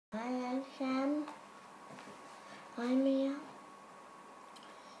Hi, I'm Sam. I'm Mia.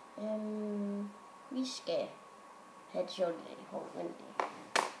 Vi skal have det sjovt lidt i hovedet.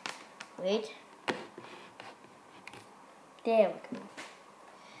 Wait. There we go.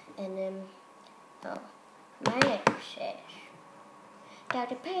 And my name is Ash.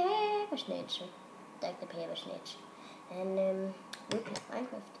 Dr. Pepper Snitch. Dr. Pepper Snitch. And we play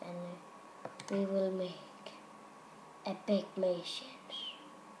Minecraft and we will make a big machines.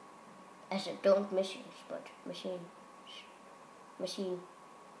 As in, don't missions, but machines. Machine.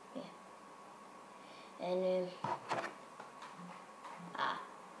 Yeah. And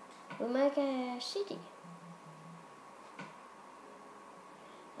we make a city.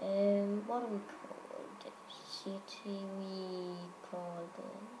 What do we call the city? We call the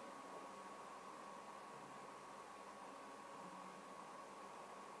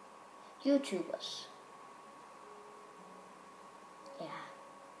YouTubers. Yeah.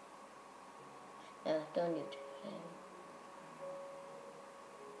 No, don't YouTube.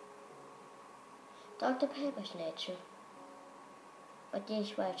 Dr. Pepper Snatcher. But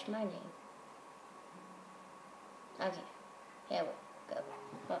this was my name. Okay, here we go.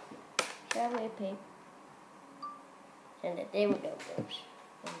 Oh, shall we pick? And there we go, folks.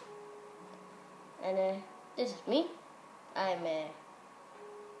 And this is me. I'm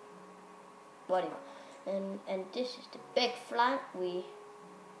whatever. And this is the big flag we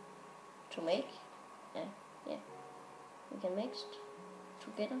to make. Yeah. We can mix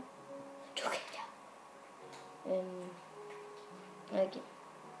together. Okay.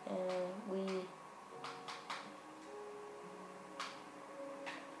 We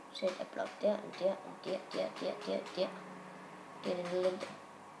set a block there and there and there. Get it a little bit.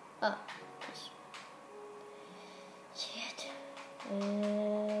 Oh, yes. Shit.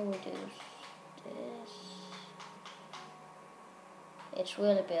 We do this. It's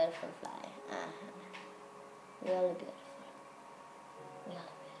really beautiful fly. Really beautiful. Really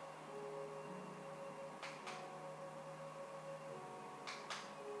beautiful.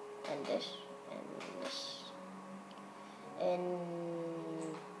 And this, and this, and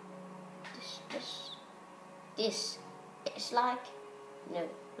this is like, no,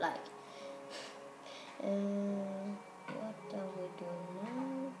 like, what do we do now?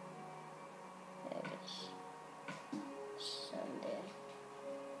 There it is, Sunday,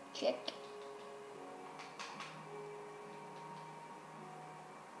 check.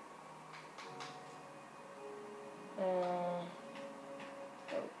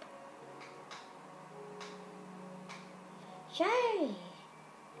 Yay!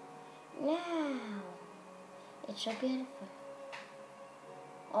 Now it's so beautiful.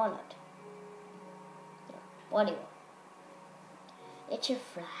 Or not. No, whatever. It's a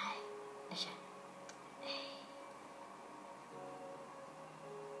fly.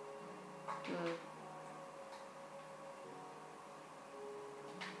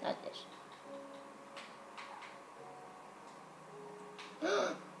 Not this.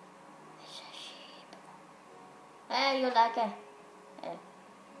 It's a sheep. Hey, you like it?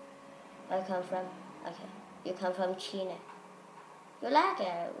 Where I come from? Okay, you come from China. You like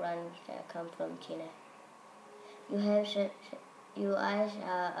ones that come from China. You have your eyes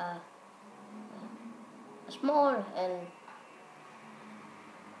are small and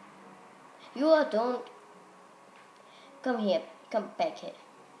you don't come here. Come back here.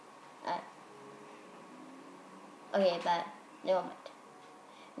 Okay, but never mind.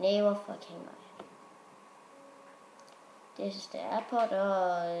 Never fucking mind. This is the airport,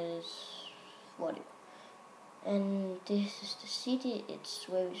 or whatever. And this is the city. It's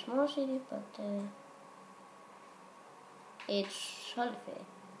a very small city, but it's holiday.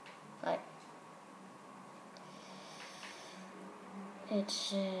 Right.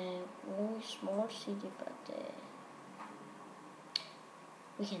 It's a very small city, but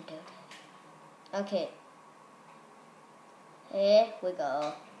we can do that. Okay. Here we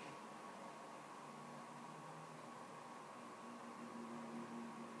go.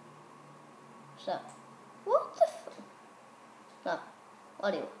 So, what the f... No,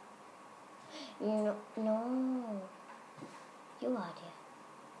 what do you... No. You are there.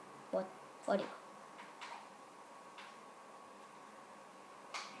 What do you...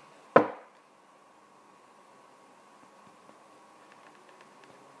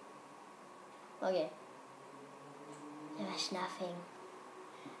 Okay. There was nothing.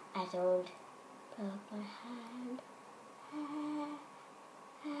 I don't put my hand.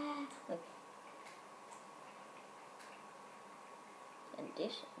 Okay. And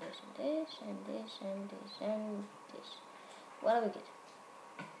this, and this, and this, and this, and this. What do we get?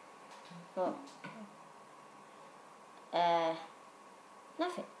 Oh.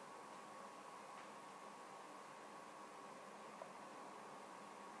 Nothing.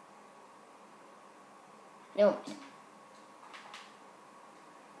 No.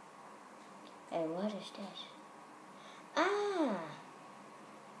 And what is this? Ah!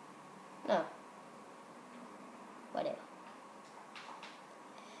 No. Whatever.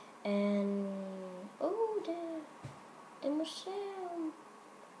 And oh, the museum.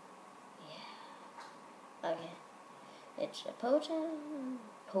 Yeah. Okay. It's a portal.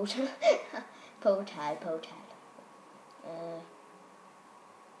 Portal. Portal.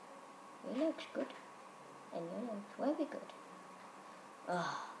 It looks good. And it looks very good.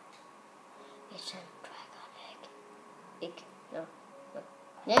 Oh, it's a dragon egg. No.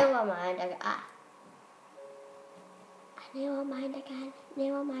 Never mind. Never mind again.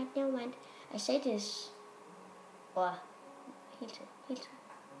 Never mind. I say this. Or Hilton.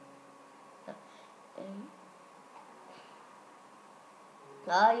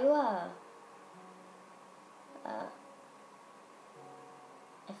 No. You are a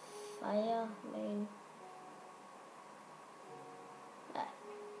fireman.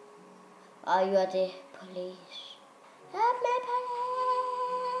 You are the police. Help me, police!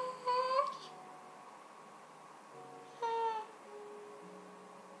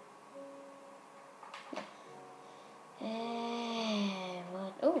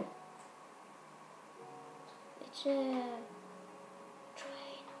 What? Oh, it's a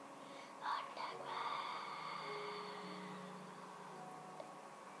train on the ground.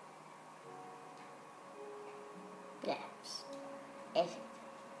 Yes, is it?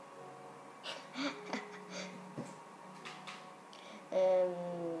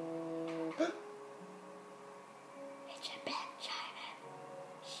 It's a black giant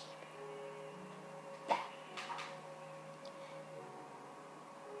sheep.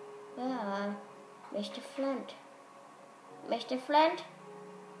 Mr. Flint. Mr.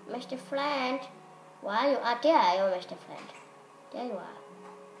 Flint. Why you are there, Mr. Flint? There you are.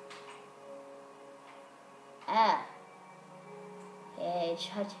 Yeah, it's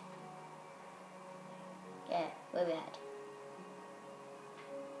hot. Yeah, very hot.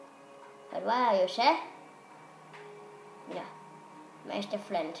 But why are you sad? Yeah, Mr.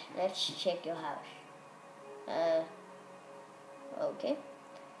 Flint, let's check your house. Okay.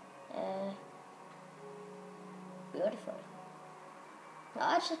 Beautiful.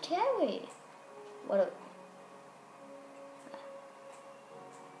 Oh, it's a Terry. What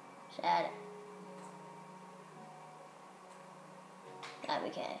sad. We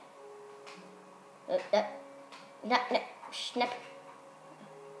can. Snap.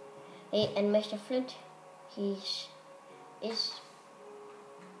 Hey, and Mr. Flint, is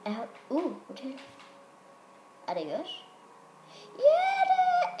out. Ooh, okay. Are they yours? Yeah,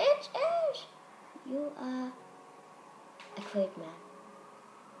 it is. You are a great man.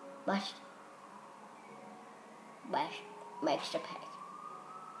 But makes the pack.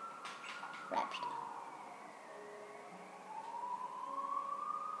 Rapster.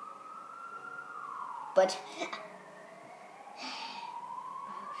 But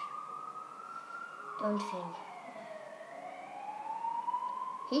don't think.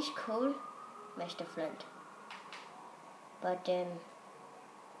 He's cool, Mr. Flint. But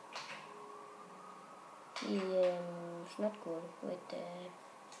he's not cool with a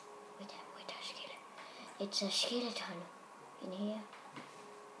skeleton. It's a skeleton in here.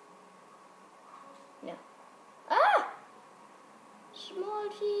 No. Small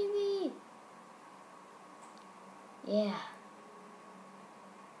TV. Yeah.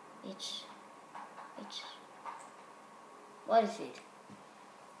 It's what is it?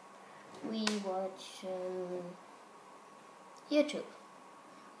 We watch YouTube.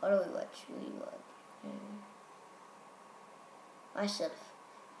 What do we watch? Myself.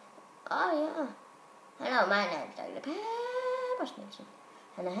 Oh yeah. Hello, my name is Dr. Pepper Spencer.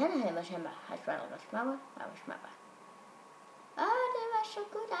 And I had a hammer. I tried to smell it. I was smart. Oh, they were so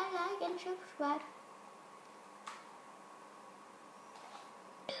good. I like and subscribe.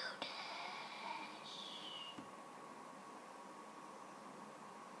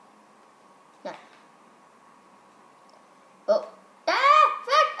 No. Oh.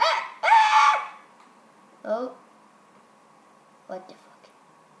 Oh. What the fuck?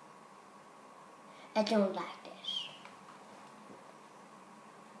 I don't like this.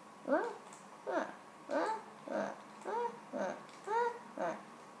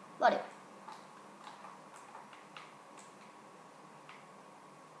 Whatever.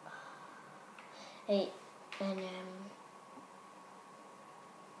 Hey, and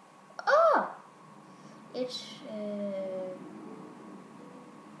it's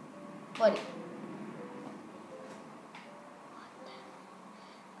what?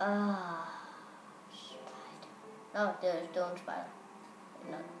 Spider. No, there's no spider.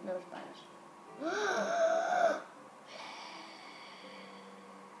 No spiders.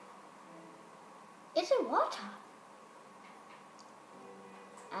 Is it water?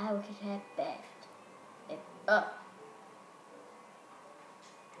 I would have bet. Uh,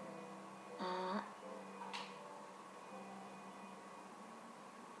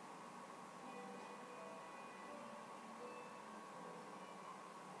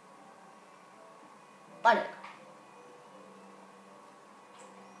 Butter.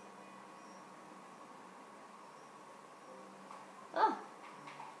 Oh.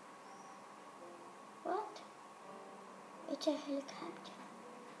 What? It's a helicopter.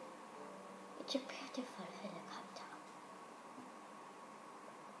 It's a beautiful helicopter.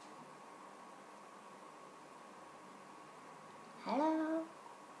 Hello?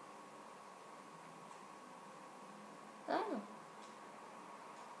 Oh.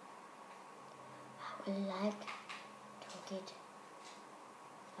 I would like to get,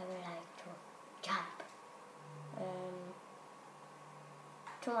 I would like to jump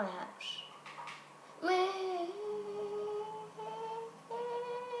to my house.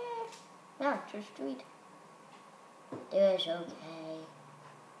 No, to the street. It was okay.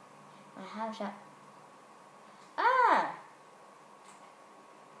 My house up. Ah!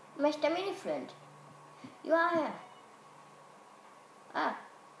 Mr. Mini Friend. You are here. Ah.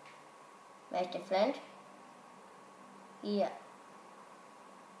 Mr. Friend. Here.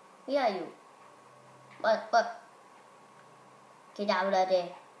 Here are you. What? Get out of there.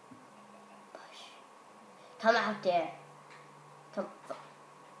 Push. Come out there. Come.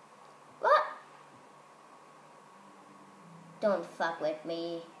 What? Don't fuck with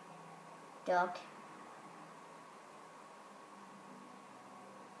me, dog.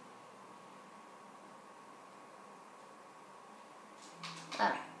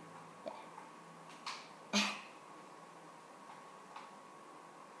 Ah.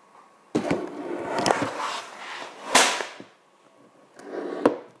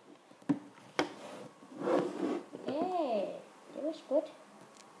 Hey, that was good.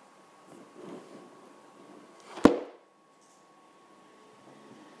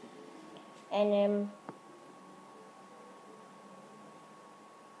 And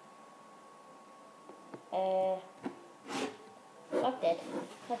fuck that.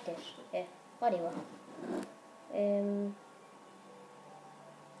 Fuck this. Yeah, whatever.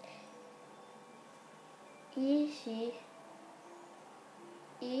 Easy.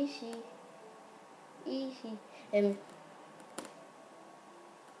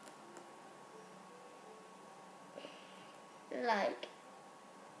 Like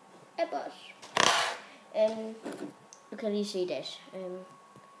a bus. You can you see this?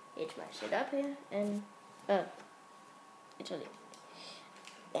 It's my setup here, and it's a little,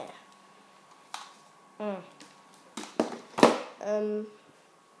 yeah.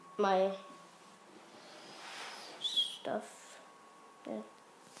 My stuff. Yeah.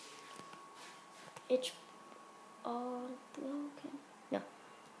 It's all broken. No.